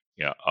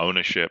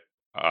ownership,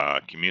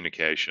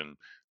 communication,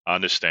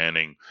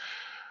 understanding,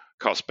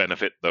 cost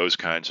benefit, those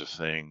kinds of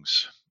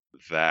things.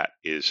 That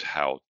is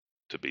how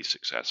to be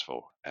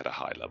successful at a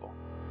high level.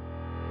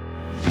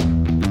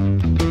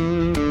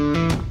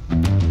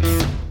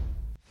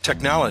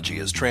 Technology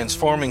is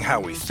transforming how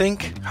we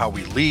think, how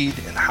we lead,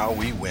 and how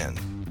we win.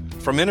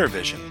 From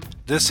InterVision,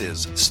 this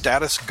is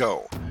Status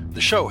Go, the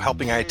show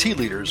helping IT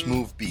leaders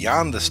move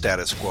beyond the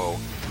status quo,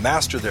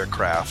 master their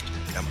craft,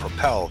 and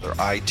propel their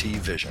IT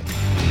vision.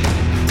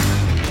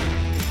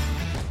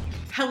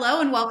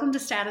 Hello and welcome to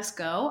Status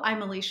Go.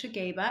 I'm Alicia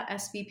Gaba,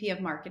 SVP of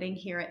Marketing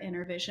here at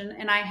InterVision,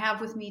 and I have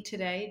with me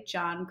today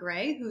John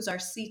Gray, who's our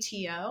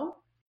CTO.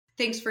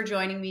 Thanks for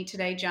joining me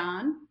today,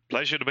 John.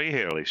 Pleasure to be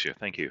here, Alicia.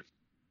 Thank you.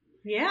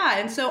 Yeah,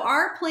 and so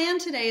our plan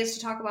today is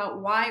to talk about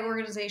why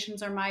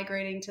organizations are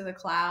migrating to the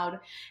cloud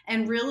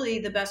and really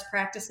the best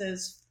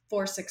practices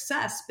for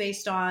success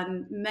based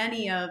on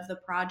many of the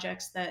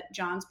projects that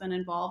John's been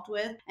involved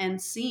with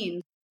and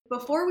seen.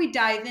 Before we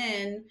dive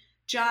in,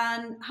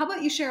 John, how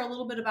about you share a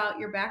little bit about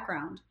your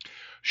background?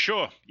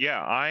 Sure.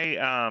 Yeah,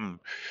 I've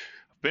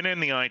been in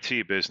the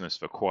IT business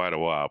for quite a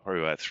while,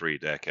 probably about 3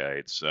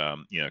 decades.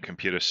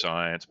 Computer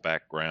science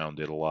background,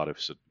 did a lot of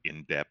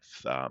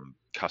in-depth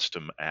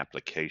custom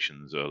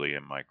applications early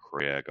in my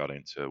career. Got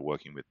into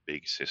working with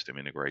big system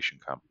integration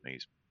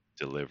companies,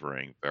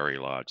 delivering very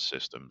large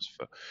systems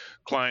for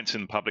clients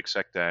in the public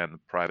sector and the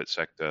private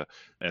sector,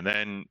 and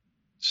then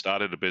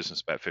started a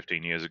business about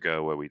 15 years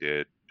ago where we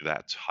did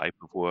that type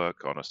of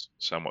work on a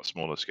somewhat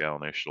smaller scale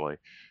initially.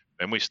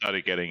 Then we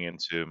started getting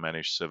into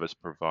managed service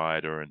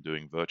provider and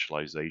doing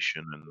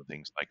virtualization and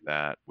things like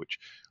that, which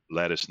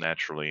led us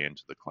naturally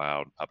into the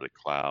cloud, public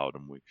cloud,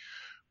 and we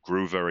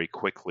grew very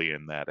quickly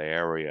in that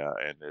area.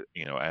 And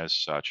as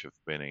such, have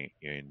been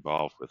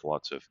involved with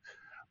lots of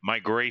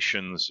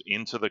migrations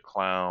into the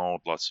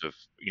cloud, lots of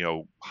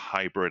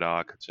hybrid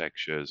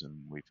architectures, and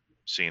we've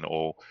seen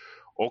all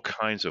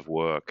kinds of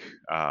work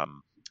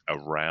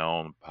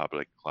around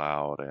public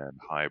cloud and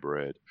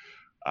hybrid.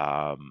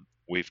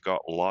 We've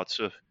got lots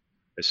of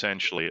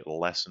essentially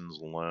lessons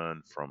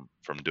learned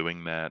from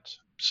doing that.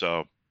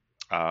 So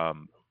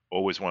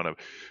always want to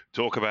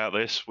talk about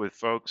this with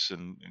folks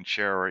and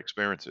share our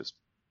experiences.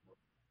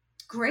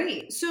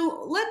 Great.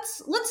 So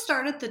let's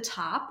start at the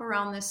top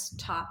around this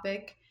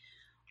topic.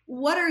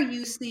 What are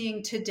you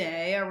seeing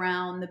today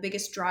around the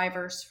biggest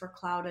drivers for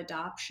cloud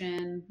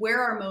adoption?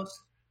 Where are most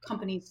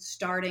companies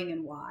starting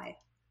and why?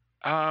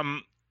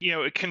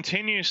 It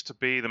continues to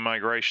be the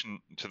migration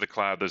to the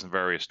cloud. There's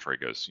various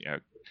triggers.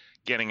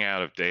 Getting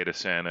out of data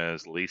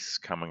centers, leases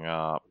coming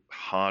up,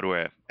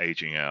 hardware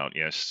aging out.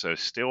 Yes, so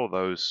still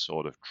those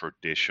sort of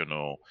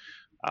traditional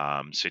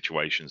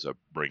situations are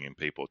bringing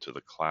people to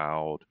the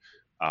cloud.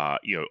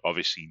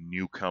 Obviously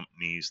new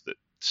companies that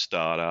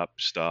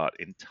start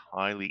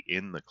entirely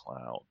in the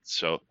cloud.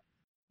 So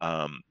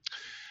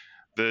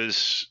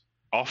there's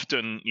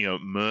often,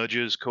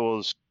 mergers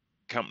cause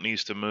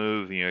companies to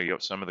move. You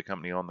got some of the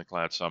company on the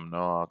cloud, some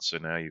not. So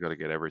now you've got to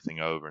get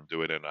everything over and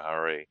do it in a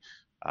hurry.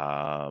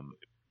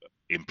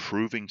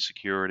 Improving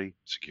security,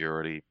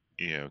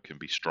 can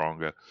be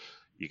stronger.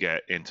 You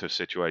get into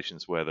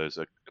situations where there's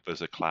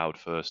a cloud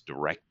first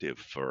directive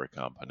for a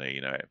company.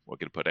 We're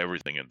going to put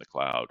everything in the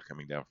cloud,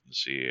 coming down from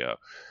the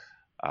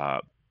CEO.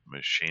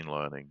 Machine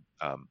learning,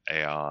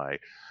 AI,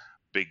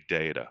 big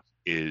data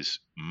is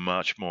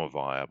much more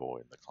viable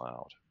in the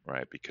cloud,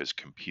 right? Because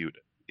compute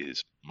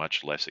is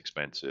much less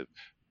expensive.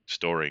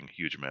 Storing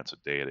huge amounts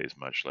of data is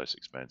much less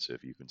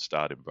expensive. You can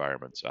start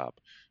environments up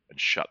and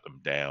shut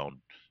them down.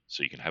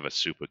 So you can have a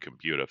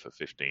supercomputer for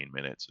 15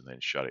 minutes and then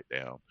shut it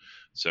down.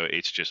 So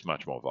it's just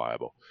much more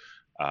viable.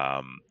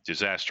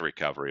 Disaster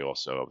recovery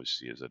also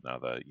obviously is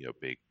another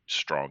big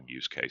strong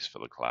use case for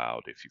the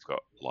cloud. If you've got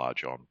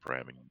large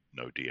on-prem and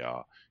no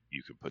DR,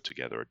 you can put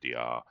together a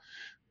DR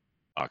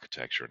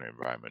architecture and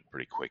environment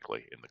pretty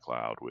quickly in the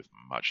cloud with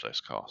much less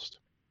cost.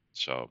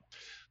 So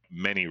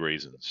many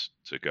reasons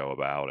to go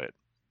about it,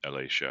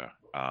 Alicia.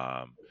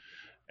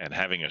 And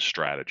having a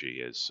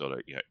strategy is sort of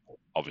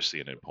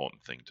obviously an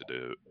important thing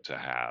to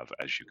have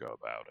as you go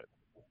about it.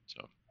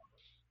 So.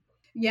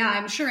 Yeah,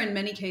 I'm sure in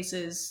many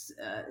cases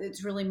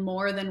it's really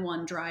more than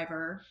one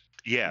driver.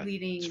 Yeah,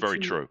 leading it's very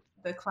to true.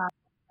 The cloud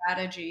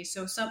strategy.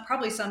 So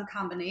probably some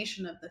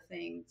combination of the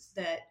things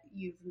that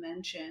you've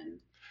mentioned.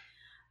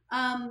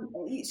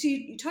 So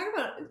you talk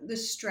about the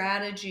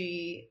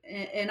strategy,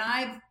 and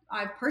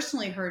I've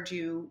personally heard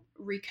you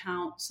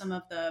recount some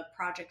of the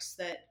projects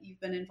that you've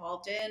been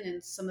involved in,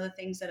 and some of the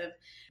things that have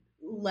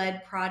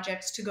led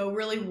projects to go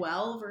really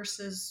well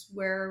versus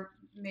where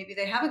maybe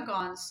they haven't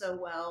gone so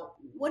well.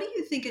 What do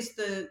you think is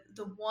the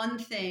one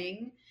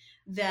thing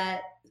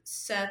that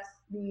sets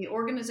the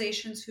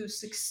organizations who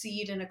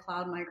succeed in a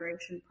cloud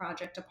migration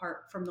project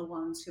apart from the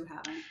ones who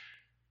haven't?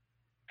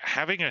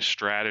 Having a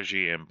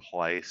strategy in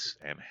place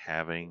and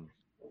having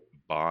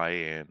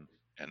buy-in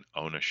and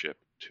ownership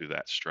to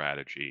that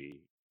strategy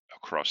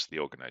across the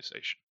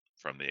organization,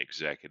 from the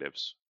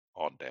executives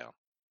on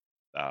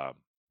down,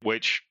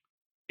 which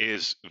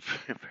is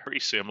very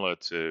similar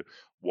to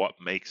what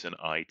makes an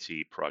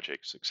IT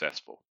project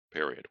successful,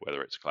 period,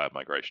 whether it's cloud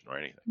migration or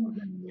anything.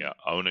 Mhm. Yeah,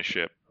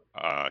 ownership,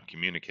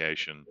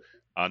 communication,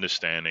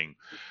 understanding,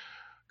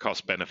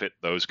 cost benefit,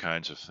 those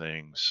kinds of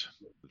things.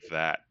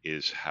 That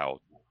is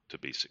how to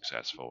be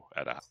successful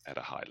at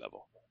a high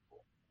level.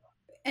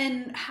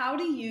 And how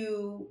do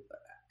you,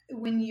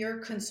 when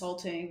you're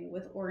consulting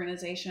with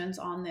organizations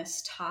on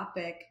this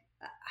topic,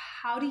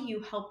 how do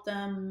you help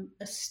them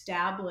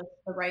establish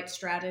the right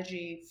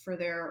strategy for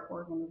their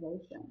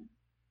organization?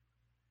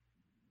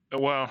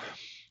 Well,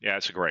 yeah,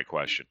 it's a great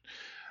question.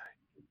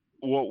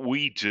 What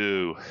we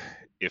do,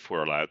 if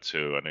we're allowed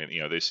to,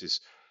 and this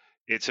is,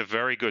 it's a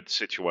very good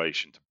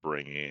situation to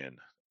bring in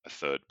a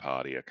third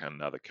party,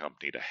 another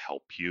company to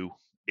help you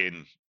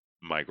in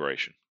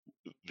migration.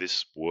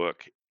 This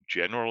work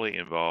generally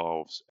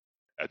involves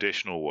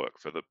additional work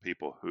for the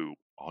people who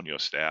on your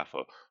staff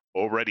are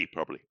already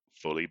probably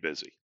fully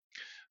busy.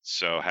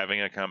 So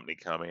having a company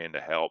come in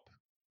to help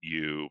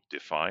you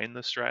define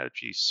the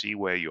strategy, see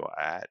where you're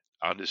at,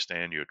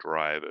 understand your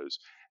drivers,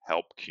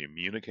 help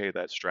communicate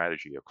that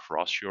strategy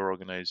across your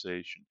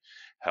organization,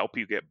 help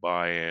you get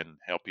buy-in,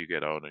 help you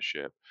get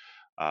ownership.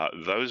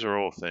 Those are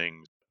all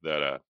things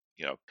that a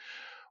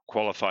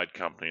qualified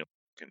company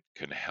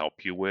can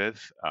help you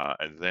with,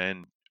 and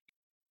then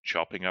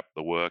chopping up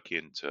the work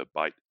into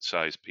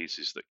bite-sized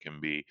pieces that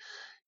can be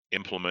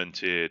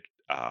implemented.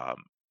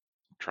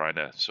 Trying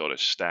to sort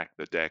of stack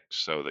the deck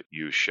so that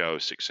you show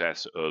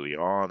success early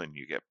on and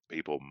you get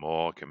people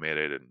more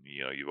committed, and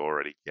you're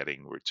already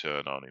getting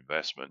return on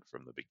investment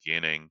from the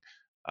beginning.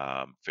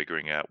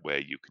 Figuring out where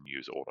you can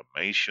use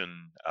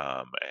automation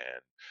and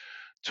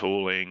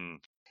tooling,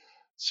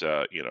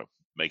 so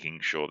making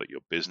sure that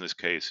your business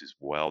case is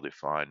well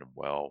defined and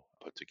well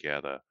put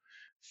together,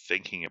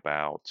 thinking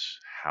about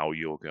how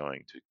you're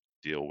going to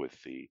deal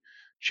with the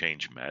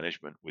change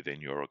management within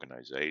your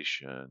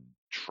organization,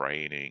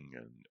 training,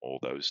 and all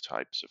those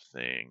types of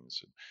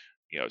things,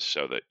 and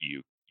so that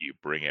you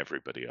bring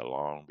everybody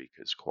along,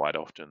 because quite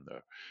often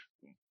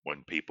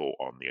when people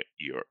on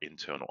your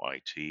internal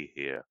IT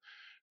hear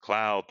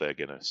cloud, they're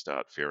going to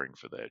start fearing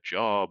for their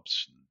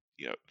jobs.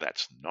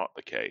 That's not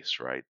the case,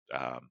 right?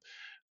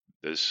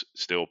 There's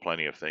still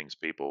plenty of things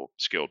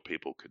skilled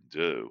people can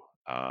do.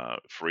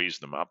 Frees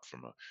them up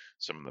from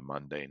some of the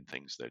mundane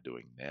things they're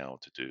doing now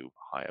to do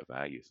higher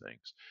value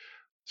things.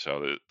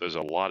 So there's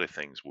a lot of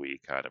things we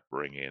kind of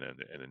bring in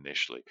and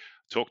initially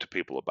talk to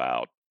people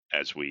about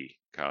as we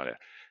kind of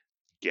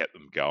get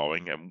them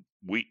going. And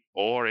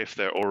or if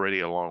they're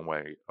already a long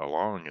way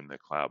along in the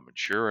cloud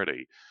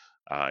maturity,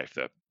 if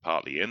they're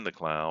partly in the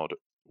cloud,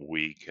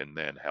 we can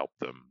then help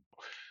them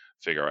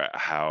figure out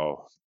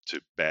how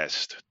to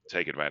best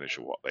take advantage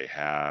of what they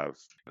have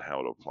and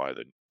how to apply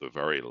the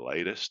very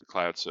latest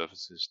cloud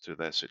services to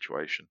their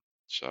situation.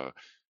 So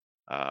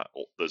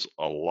there's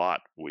a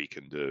lot we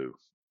can do.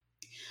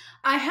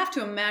 I have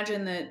to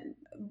imagine that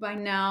by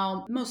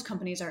now most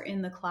companies are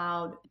in the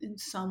cloud in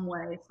some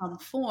way, some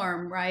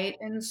form, right?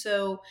 And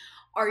so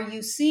are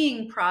you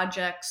seeing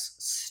projects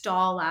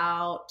stall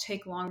out,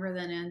 take longer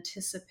than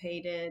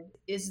anticipated?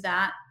 Is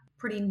that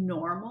pretty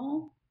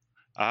normal?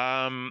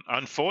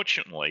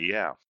 Unfortunately,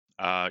 yeah.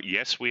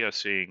 Yes, we are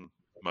seeing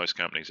most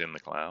companies in the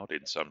cloud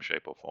in some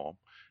shape or form.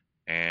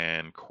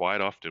 And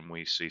quite often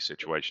we see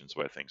situations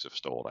where things have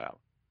stalled out.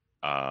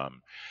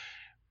 Um,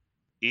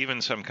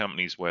 Even some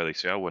companies where they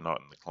say, "Oh, we're not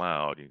in the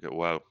cloud," you go,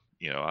 "Well,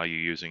 are you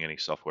using any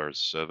software as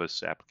a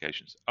service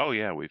applications?" "Oh,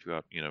 yeah, we've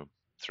got,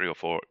 three or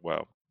four."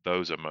 Well,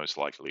 those are most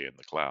likely in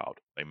the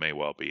cloud. They may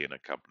well be in a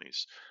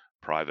company's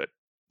private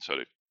sort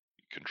of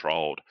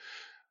controlled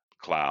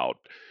cloud.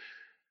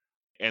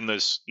 And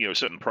there's,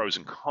 certain pros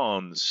and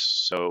cons,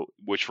 so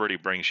which really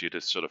brings you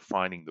to sort of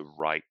finding the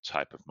right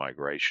type of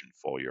migration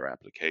for your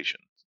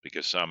application.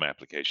 Because some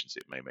applications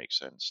it may make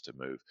sense to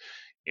move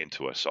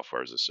into a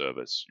software as a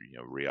service,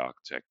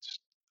 re-architect.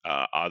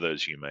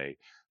 Others you may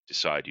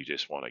decide you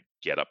just want to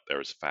get up there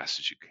as fast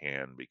as you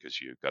can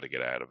because you've got to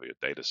get out of your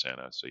data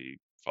center, so you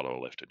follow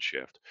a lift and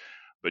shift.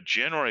 But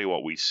generally,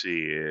 what we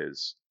see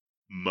is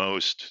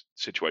most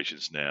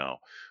situations now,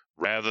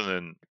 rather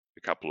than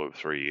a couple of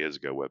 3 years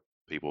ago where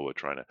people were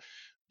trying to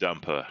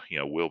dump a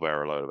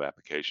wheelbarrow load of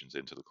applications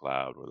into the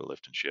cloud with a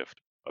lift and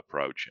shift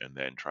approach, and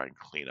then try and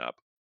clean up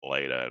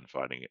later, and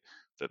finding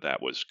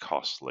that was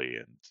costly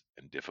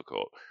and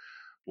difficult.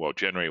 Well,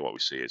 generally what we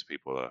see is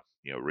people are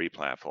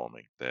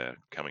replatforming. They're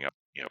coming up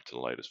to the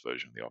latest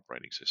version of the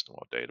operating system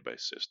or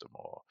database system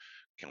or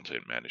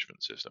content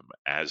management system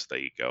as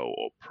they go,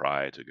 or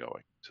prior to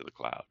going to the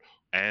cloud,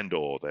 and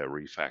or they're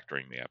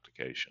refactoring the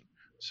application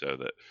so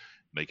that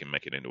they can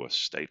make it into a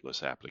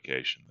stateless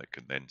application that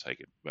can then take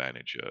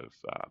advantage of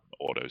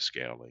auto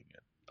scaling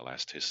and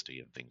elasticity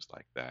and things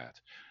like that.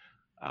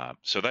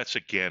 So that's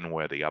again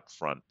where the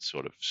upfront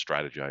sort of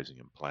strategizing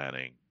and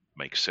planning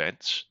makes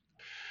sense,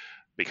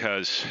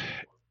 because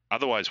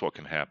otherwise what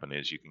can happen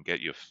is you can get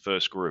your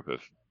first group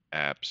of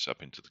apps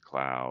up into the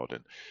cloud,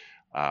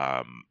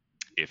 and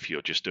if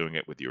you're just doing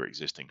it with your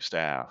existing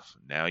staff,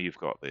 now you've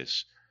got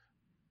this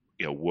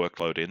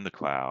workload in the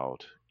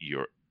cloud.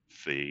 You're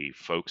the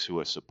folks who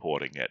are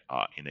supporting it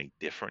are in a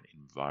different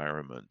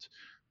environment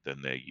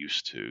than they're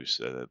used to,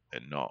 so that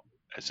they're not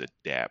as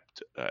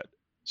adept at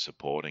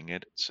supporting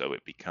it. So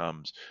it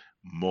becomes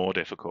more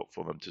difficult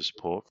for them to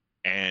support,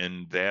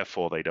 and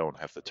therefore they don't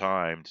have the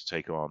time to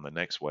take on the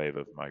next wave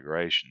of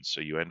migration.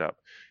 So you end up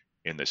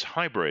in this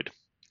hybrid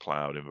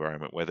cloud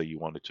environment, whether you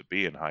want it to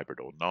be in hybrid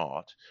or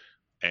not,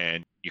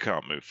 and you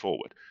can't move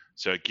forward.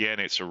 So again,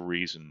 it's a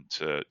reason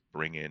to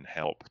bring in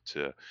help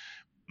to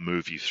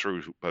move you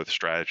through, both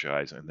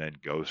strategize and then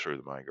go through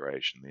the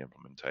migration, the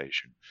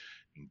implementation,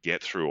 and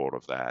get through all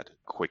of that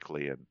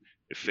quickly and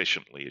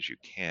efficiently as you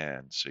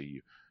can, so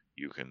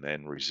you can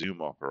then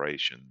resume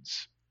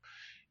operations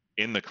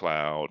in the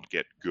cloud,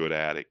 get good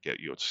at it, get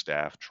your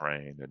staff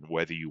trained, and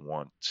whether you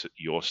want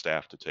your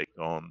staff to take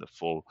on the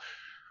full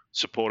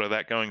support of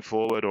that going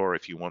forward, or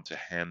if you want to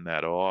hand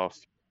that off,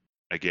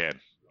 again,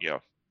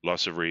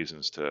 lots of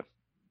reasons to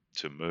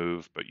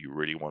move, but you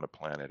really want to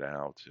plan it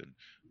out and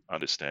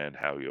understand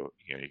how you're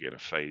going to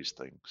phase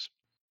things.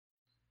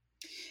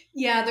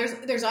 Yeah,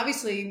 there's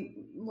obviously,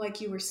 like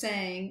you were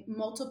saying,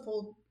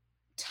 multiple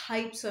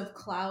types of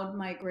cloud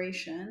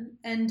migration,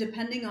 and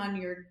depending on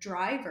your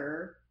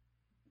driver,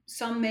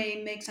 some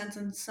may make sense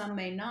and some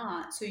may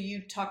not. So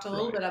you talked a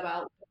little Right. bit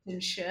about lift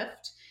and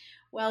shift.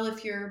 Well,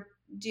 if you're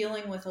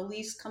dealing with a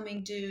lease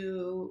coming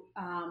due,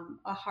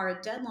 a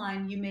hard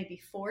deadline, you may be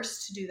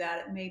forced to do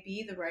that. It may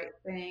be the right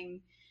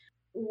thing.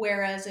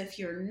 Whereas if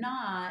you're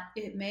not,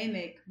 it may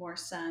make more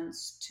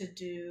sense to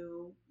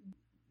do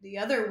the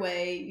other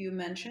way you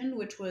mentioned,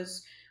 which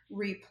was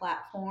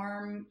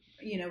re-platform,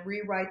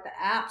 rewrite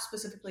the app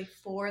specifically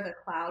for the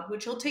cloud,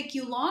 which will take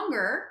you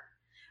longer,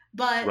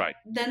 but Right.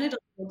 then it'll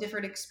be a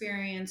different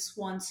experience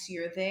once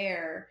you're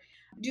there.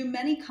 Do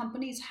many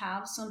companies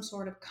have some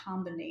sort of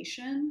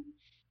combination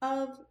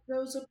of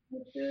those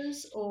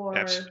approaches,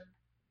 Abs- or?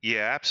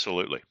 yeah,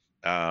 absolutely.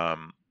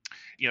 Um,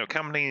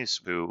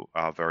 Companies who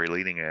are very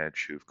leading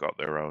edge, who've got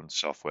their own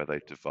software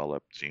they've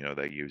developed,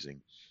 they're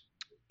using,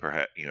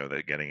 perhaps,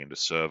 they're getting into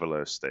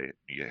serverless,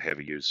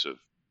 heavy use of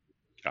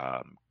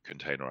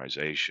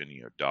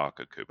containerization,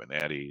 Docker,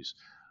 Kubernetes.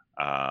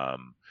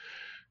 Um,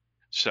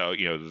 so,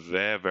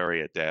 they're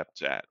very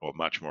adept at, or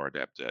much more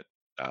adept at,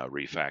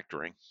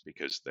 refactoring,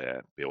 because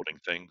they're building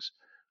things.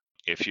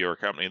 If you're a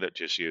company that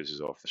just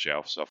uses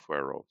off-the-shelf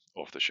software, or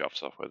off-the-shelf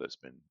software that's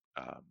been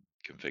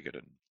configured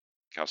and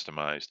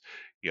customized,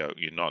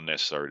 you're not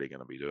necessarily going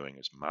to be doing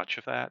as much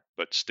of that,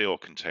 but still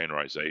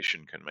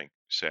containerization can make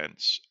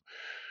sense.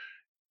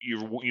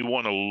 You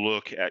want to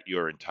look at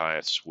your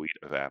entire suite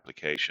of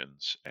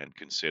applications and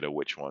consider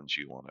which ones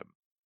you want to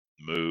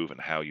move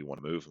and how you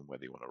want to move them,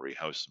 whether you want to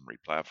rehost them,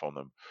 replatform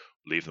them,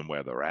 leave them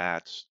where they're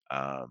at,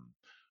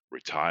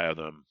 retire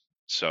them.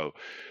 So,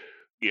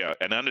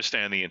 and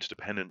understand the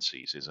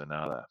interdependencies is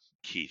another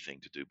key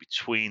thing to do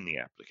between the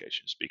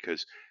applications,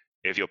 because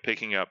if you're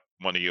picking up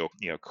one of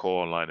your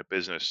core line of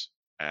business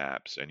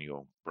apps and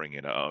you'll bring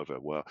it over,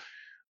 well,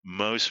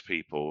 most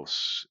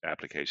people's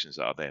applications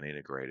are then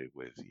integrated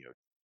with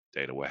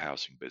data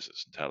warehousing,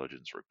 business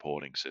intelligence,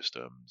 reporting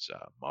systems,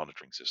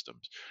 monitoring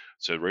systems.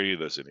 So really,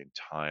 there's an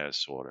entire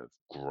sort of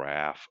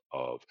graph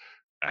of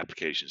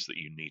applications that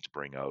you need to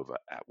bring over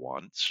at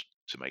once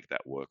to make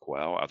that work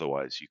well.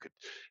 Otherwise, you could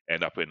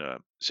end up in a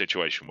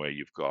situation where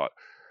you've got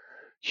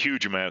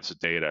huge amounts of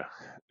data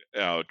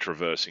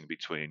traversing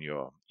between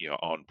your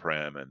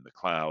on-prem and the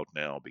cloud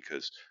now,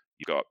 because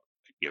you've got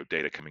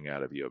data coming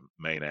out of your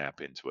main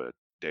app into a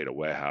data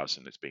warehouse,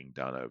 and it's being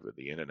done over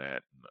the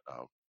internet.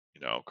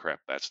 And, crap,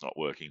 that's not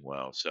working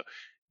well. So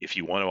if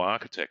you want to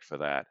architect for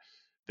that,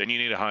 then you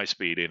need a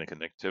high-speed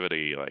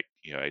interconnectivity like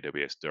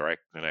AWS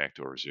Direct Connect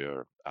or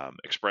Azure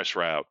Express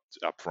Route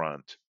up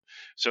front.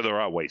 So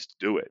there are ways to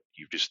do it.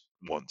 You just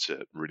want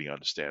to really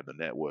understand the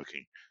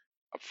networking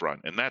up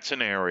front. And that's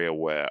an area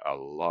where a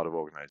lot of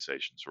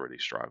organizations really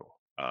struggle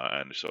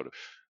and sort of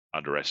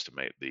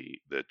underestimate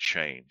the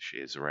change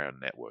is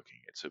around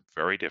networking. It's a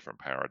very different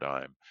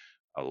paradigm.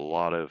 A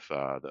lot of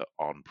the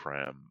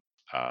on-prem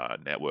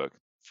network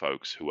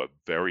folks who are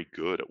very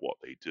good at what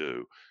they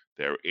do,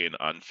 they're in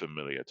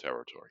unfamiliar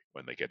territory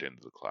when they get into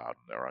the cloud,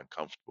 and they're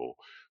uncomfortable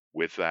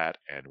with that.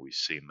 And we've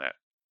seen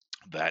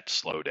that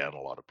slow down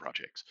a lot of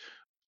projects.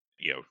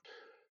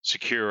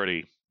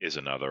 Security is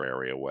another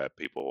area where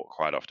people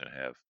quite often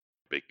have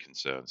big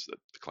concerns that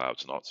the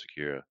cloud's not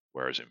secure,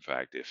 whereas in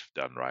fact, if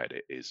done right,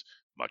 it is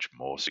much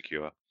more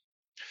secure.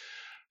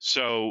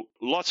 So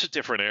lots of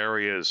different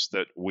areas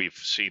that we've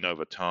seen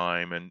over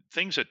time, and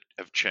things that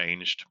have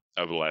changed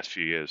over the last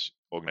few years.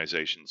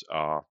 Organizations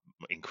are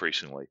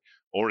increasingly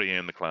already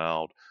in the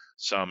cloud,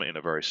 some in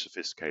a very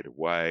sophisticated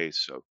way.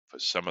 So for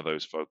some of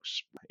those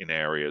folks in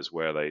areas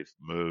where they've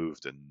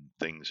moved and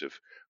things have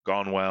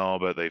gone well,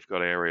 but they've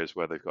got areas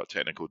where they've got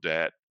technical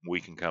debt,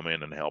 we can come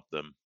in and help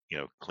them,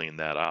 clean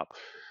that up.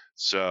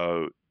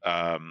 So,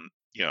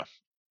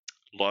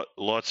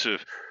 lots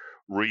of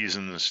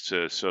reasons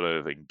to sort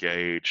of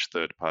engage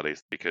third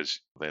parties, because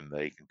then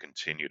they can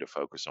continue to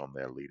focus on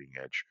their leading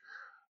edge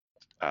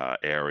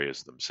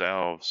areas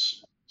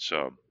themselves.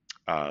 So,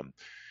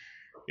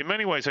 In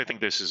many ways, I think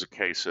this is a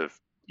case of,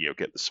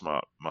 get the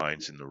smart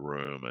minds in the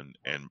room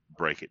and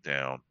break it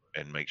down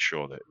and make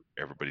sure that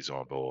everybody's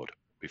on board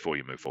before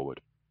you move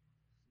forward.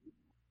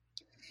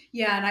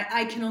 Yeah, and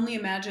I can only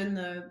imagine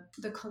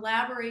the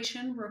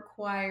collaboration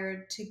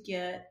required to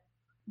get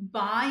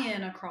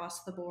buy-in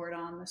across the board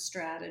on the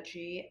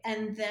strategy,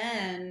 and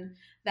then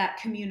that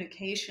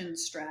communication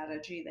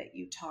strategy that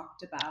you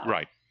talked about.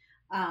 Right.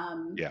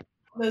 Um, Yeah.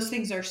 those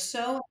things are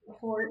so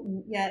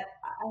important, yet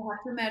I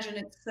have to imagine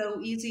it's so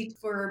easy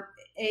for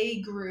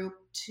a group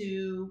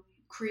to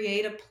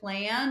create a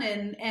plan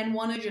and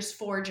want to just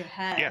forge Yeah.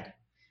 ahead.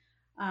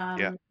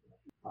 Yeah. Um,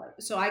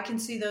 so I can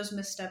see those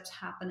missteps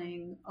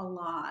happening a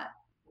lot.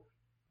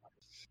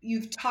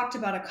 You've talked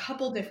about a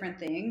couple different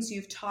things.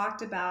 You've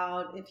talked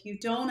about if you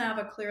don't have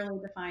a clearly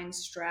defined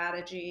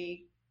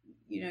strategy,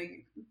 you're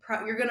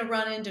going to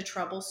run into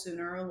trouble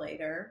sooner or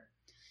later.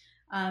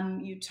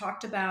 You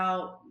talked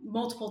about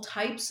multiple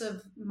types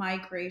of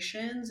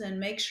migrations and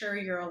make sure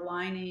you're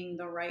aligning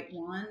the right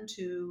one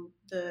to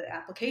the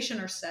application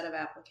or set of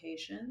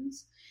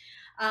applications.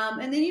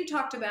 And then you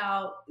talked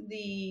about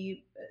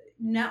the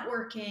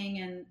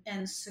networking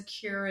and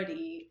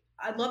security.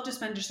 I'd love to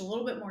spend just a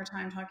little bit more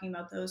time talking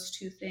about those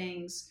two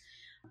things.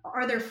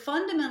 Are there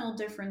fundamental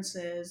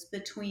differences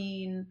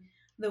between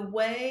the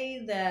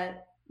way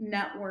that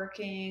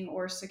networking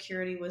or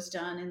security was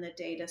done in the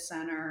data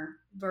center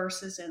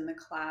versus in the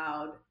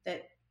cloud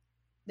that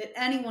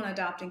anyone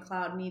adopting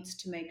cloud needs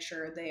to make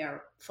sure they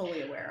are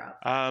fully aware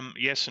of?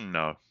 Yes and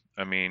no.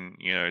 I mean,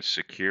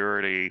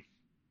 security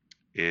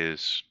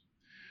is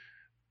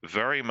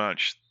very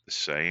much the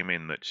same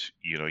in that,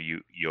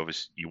 you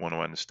obviously you want to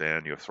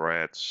understand your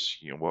threats,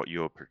 what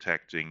you're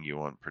protecting. You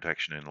want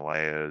protection in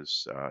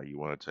layers. You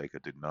want to take a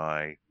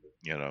deny,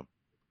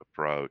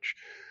 approach.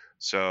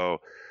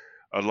 So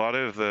a lot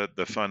of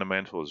the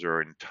fundamentals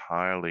are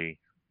entirely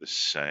the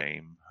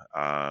same.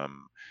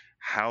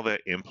 How they're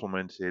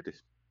implemented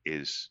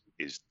is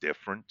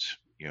different.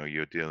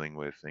 You're dealing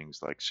with things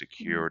like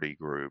security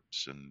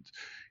groups and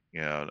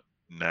you know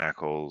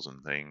knackles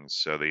and things.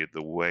 So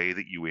the way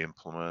that you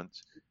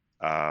implement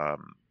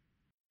um,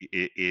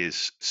 it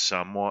is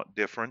somewhat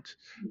different.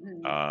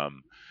 Mm-hmm.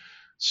 Um,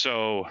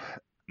 so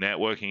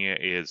networking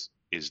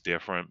is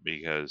different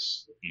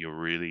because you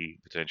really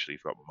potentially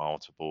got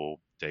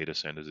multiple data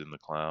centers in the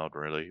cloud,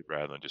 really,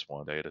 rather than just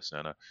one data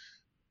center.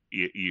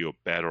 You're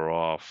better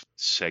off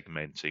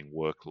segmenting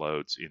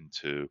workloads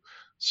into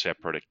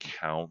separate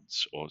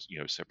accounts or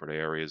separate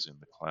areas in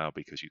the cloud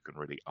because you can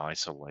really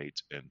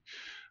isolate and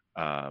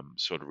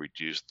sort of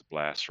reduce the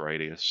blast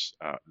radius.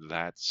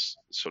 That's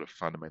sort of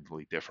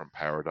fundamentally different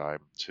paradigm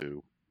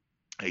to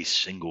a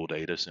single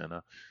data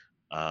center.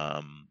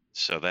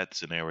 So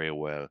that's an area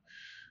where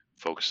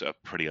folks are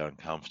pretty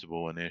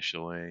uncomfortable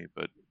initially,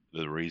 but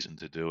the reason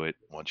to do it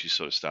once you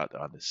sort of start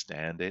to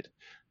understand it,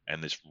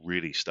 and this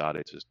really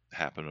started to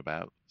happen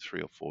about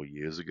 3 or 4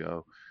 years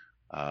ago,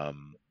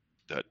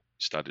 that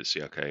started to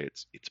see, okay,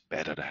 it's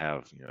better to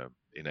have,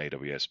 in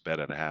AWS,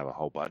 better to have a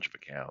whole bunch of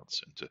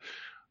accounts and to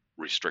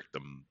restrict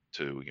them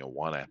to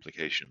one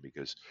application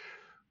because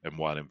in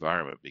one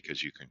environment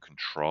because you can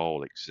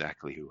control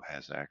exactly who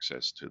has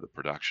access to the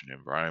production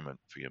environment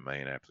for your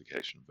main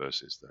application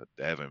versus the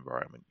dev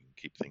environment. You can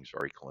keep things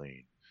very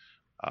clean.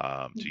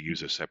 To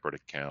use a separate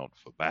account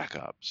for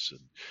backups and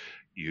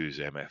use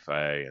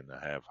MFA and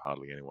have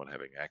hardly anyone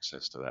having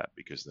access to that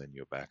because then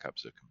your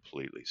backups are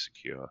completely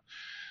secure.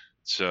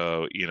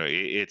 So,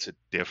 it's a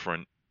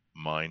different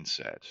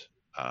mindset.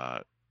 Uh,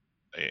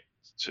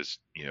 it's just,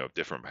 a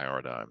different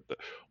paradigm. But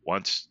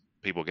once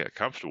people get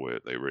comfortable with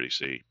it, they really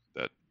see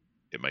that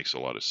it makes a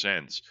lot of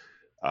sense.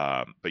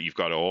 But you've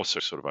got to also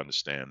sort of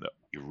understand that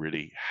you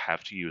really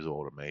have to use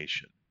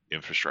automation,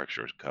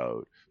 infrastructure as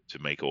code to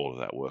make all of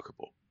that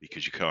workable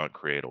because you can't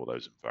create all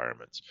those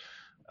environments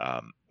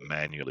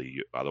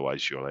manually.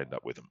 Otherwise, you'll end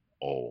up with them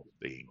all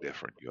being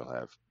different. You'll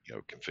have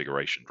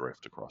configuration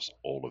drift across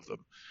all of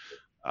them.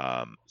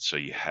 So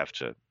you have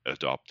to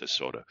adopt this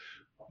sort of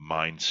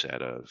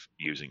mindset of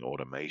using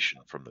automation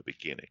from the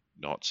beginning,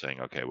 not saying,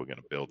 okay, we're going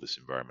to build this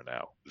environment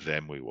out,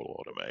 then we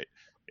will automate.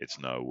 It's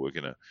no, we're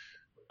going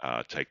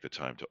to take the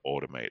time to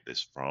automate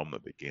this from the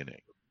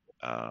beginning.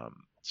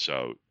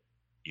 So,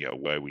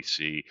 where we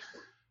see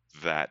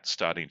that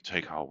starting to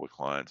take hold with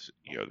clients,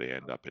 they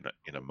end up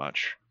in a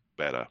much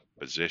better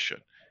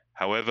position.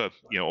 However,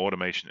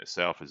 automation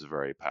itself is a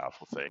very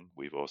powerful thing.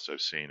 We've also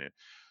seen it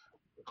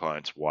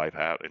clients wipe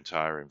out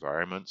entire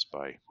environments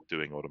by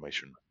doing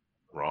automation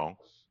wrong.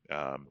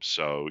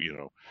 So,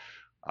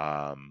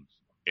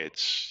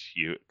 it's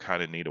you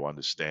kind of need to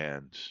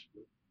understand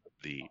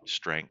the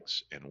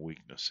strengths and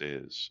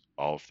weaknesses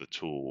of the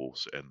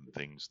tools and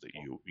things that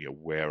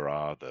where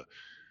are the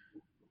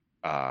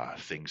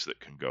things that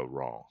can go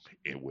wrong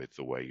with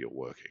the way you're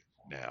working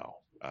now.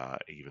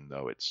 Even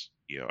though it's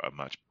a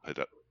much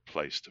better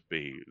place to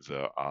be,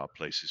 there are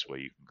places where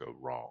you can go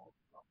wrong.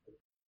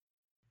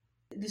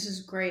 This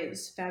is great.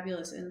 This is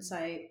fabulous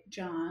insight,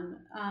 John.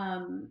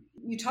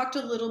 You talked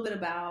a little bit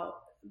about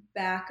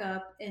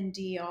backup and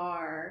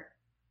DR.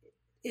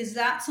 is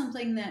that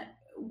something that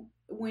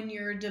when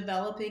you're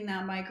developing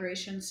that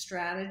migration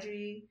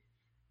strategy,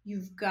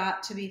 you've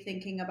got to be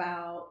thinking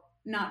about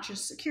not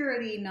just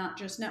security, not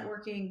just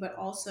networking, but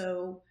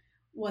also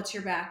what's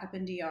your backup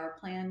and DR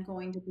plan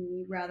going to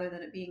be rather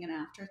than it being an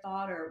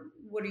afterthought? Or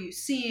what are you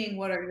seeing?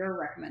 What are your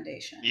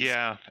recommendations?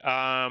 Yeah.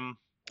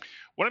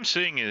 What I'm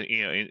seeing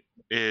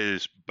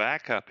is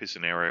backup is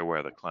an area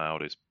where the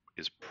cloud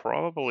is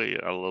probably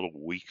a little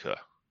weaker.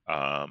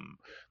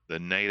 The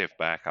native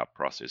backup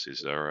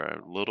processes are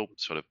a little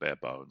sort of bare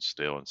bones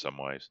still in some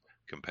ways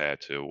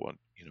compared to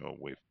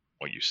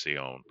what you see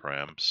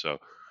on-prem. So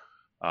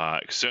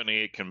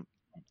certainly it can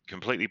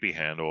completely be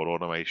handled.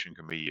 Automation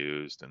can be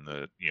used, and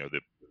the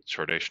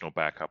traditional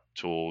backup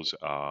tools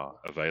are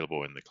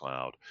available in the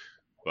cloud.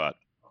 But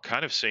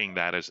kind of seeing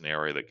that as an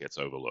area that gets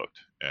overlooked,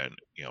 and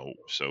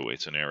so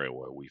it's an area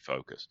where we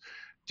focus.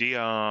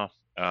 DR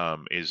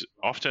is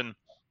often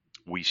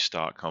we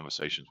start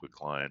conversations with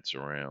clients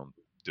around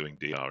doing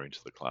DR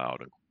into the cloud,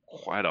 and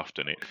quite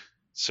often it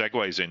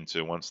segues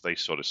into, once they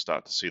sort of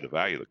start to see the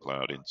value of the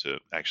cloud, into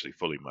actually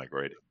fully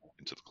migrating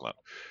into the cloud.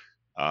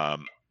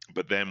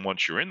 But then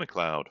once you're in the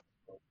cloud,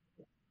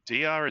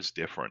 DR is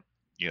different.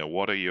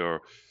 What are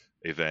your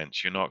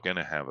events? You're not going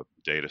to have a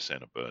data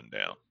center burn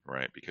down,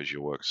 right? Because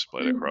your work's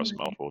split across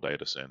multiple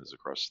data centers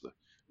across the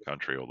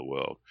country or the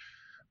world.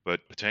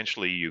 But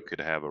potentially you could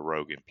have a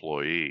rogue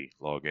employee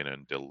log in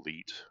and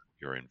delete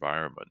your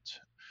environment,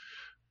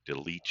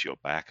 delete your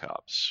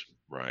backups,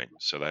 right?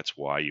 So that's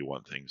why you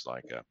want things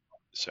like a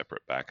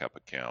separate backup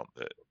account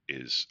that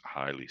is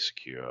highly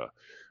secure,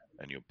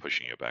 and you're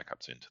pushing your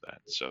backups into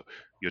that. So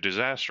your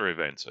disaster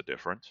events are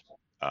different.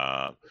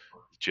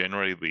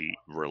 Generally, the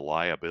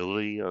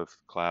reliability of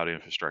cloud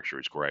infrastructure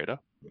is greater.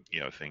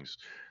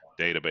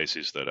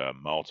 Databases that are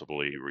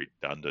multiply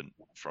redundant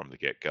from the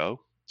get-go.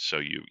 So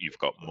you've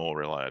got more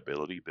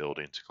reliability built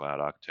into cloud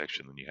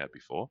architecture than you had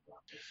before.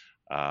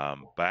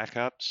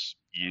 Backups,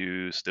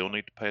 you still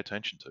need to pay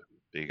attention to,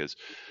 because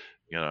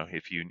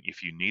if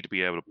you need to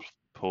be able to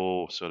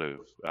pull sort of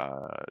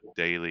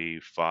daily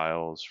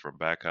files from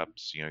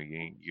backups,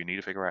 you need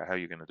to figure out how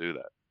you're going to do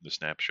that, the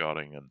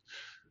snapshotting,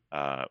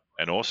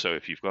 and also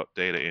if you've got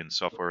data in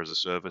software as a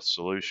service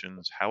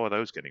solutions, how are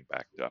those getting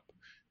backed up?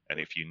 And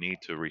if you need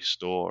to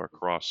restore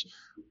across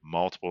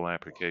multiple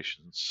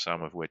applications,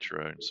 some of which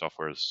are in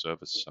software as a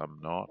service, some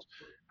not,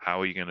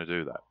 how are you going to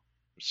do that?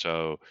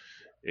 So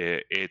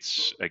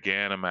it's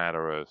again a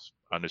matter of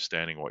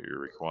understanding what your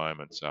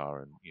requirements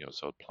are, and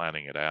sort of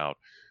planning it out.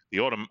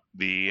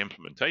 The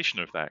implementation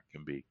of that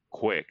can be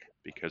quick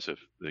because of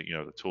the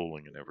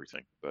tooling and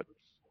everything, but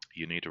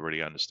you need to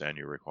really understand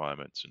your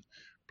requirements and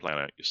plan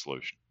out your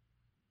solution.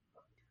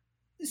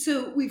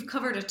 So we've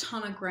covered a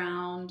ton of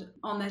ground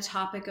on the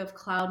topic of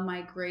cloud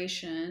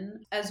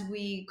migration. As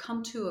we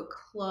come to a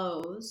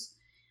close,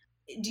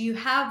 do you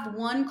have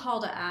one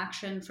call to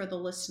action for the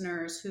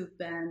listeners who've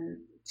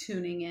been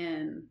tuning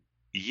in?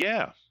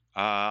 Yeah,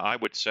 I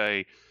would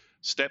say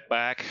step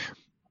back,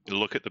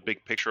 look at the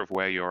big picture of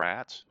where you're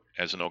at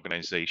as an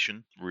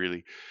organization.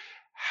 Really,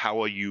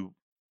 how are you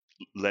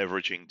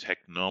leveraging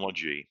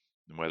technology,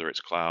 whether it's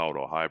cloud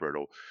or hybrid,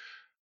 or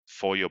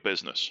for your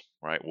business,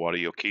 right? What are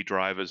your key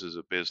drivers as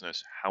a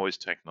business? How is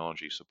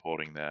technology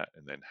supporting that?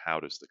 And then how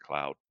does the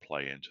cloud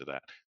play into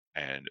that?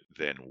 And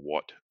then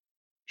what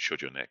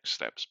should your next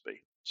steps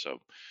be?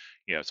 So,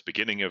 it's the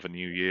beginning of a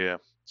new year.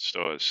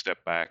 So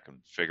step back and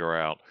figure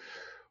out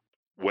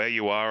where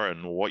you are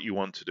and what you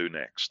want to do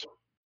next.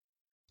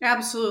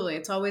 Absolutely.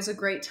 It's always a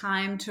great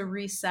time to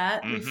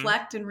reset,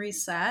 reflect and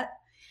reset.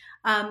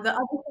 The other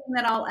thing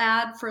that I'll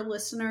add for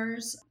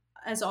listeners,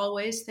 as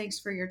always, thanks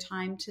for your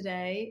time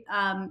today.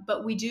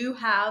 But we do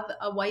have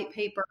a white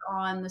paper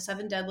on the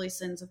 7 deadly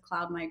sins of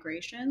cloud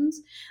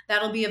migrations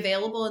that'll be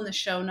available in the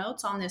show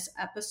notes on this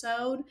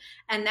episode.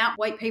 And that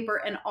white paper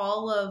and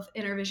all of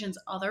InterVision's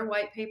other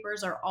white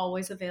papers are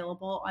always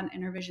available on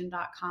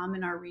intervision.com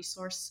in our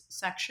resource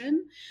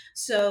section.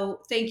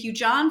 So thank you,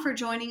 John, for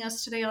joining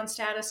us today on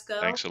Status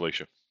Go. Thanks,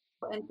 Alicia.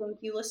 And thank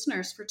you,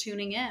 listeners, for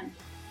tuning in.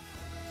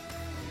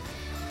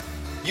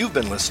 You've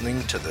been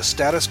listening to the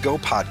Status Go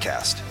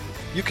podcast.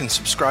 You can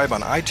subscribe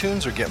on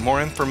iTunes or get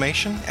more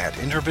information at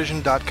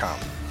intervision.com.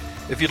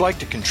 If you'd like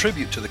to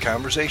contribute to the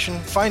conversation,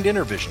 find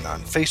InterVision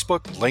on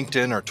Facebook,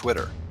 LinkedIn, or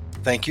Twitter.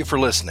 Thank you for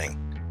listening.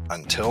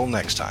 Until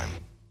next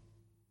time.